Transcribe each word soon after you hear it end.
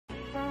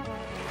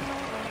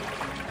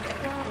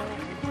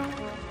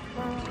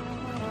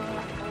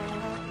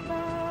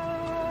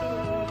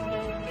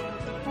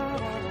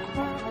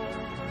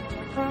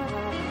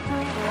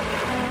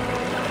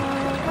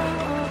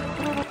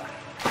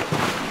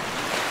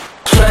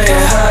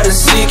to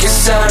seek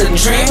inside a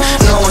dream.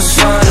 No one's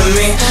finding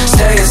me.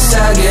 Stay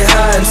inside, get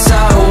high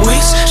inside a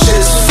weeks.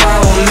 Shit's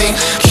fine with me.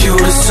 Cue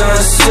the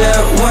sunset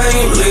when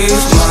you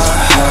leave my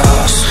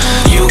house.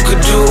 You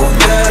could do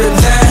better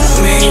than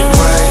me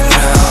right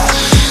now.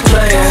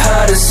 Playing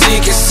hard to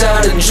seek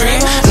inside a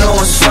dream. No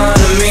one's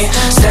finding me.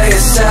 Stay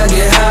inside,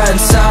 get high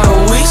inside a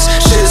weeks.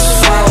 Shit's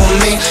fine with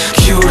me.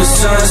 Cue the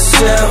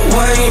sunset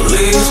when you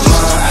leave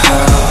my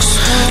house.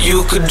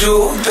 You could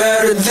do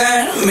better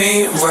than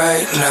me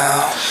right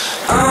now.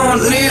 I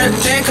don't need to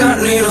think, I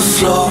need a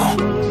flow.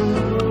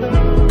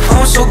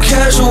 I'm so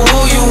casual,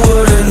 you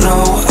wouldn't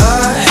know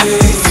I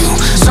hate you.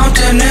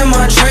 Something in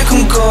my drink,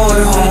 I'm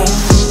going home.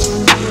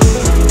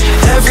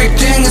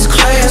 Everything is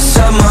clay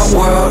inside my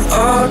world,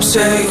 I'll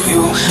take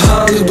you.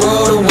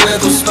 Poliwhirl, the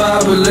whip, I'm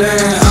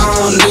spiraling. I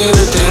don't need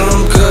a thing,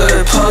 I'm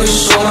good.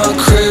 Police on my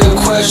crib,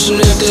 question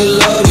if they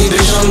love me,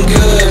 bitch, I'm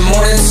good.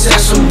 Morning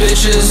text from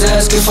bitches,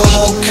 ask if I'm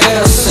okay,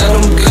 I said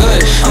I'm good.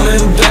 I'm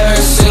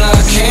embarrassing, I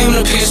came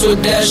to peace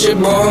with that shit,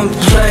 bro. I'm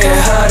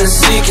playing hard to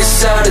seek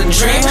inside a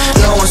dream.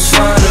 No one's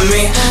finding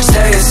me.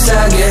 Stay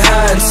inside, get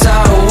high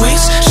inside a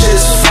weeks.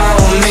 Shit's fine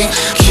with me.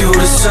 Cue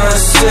the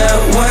sunset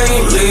when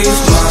you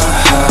leave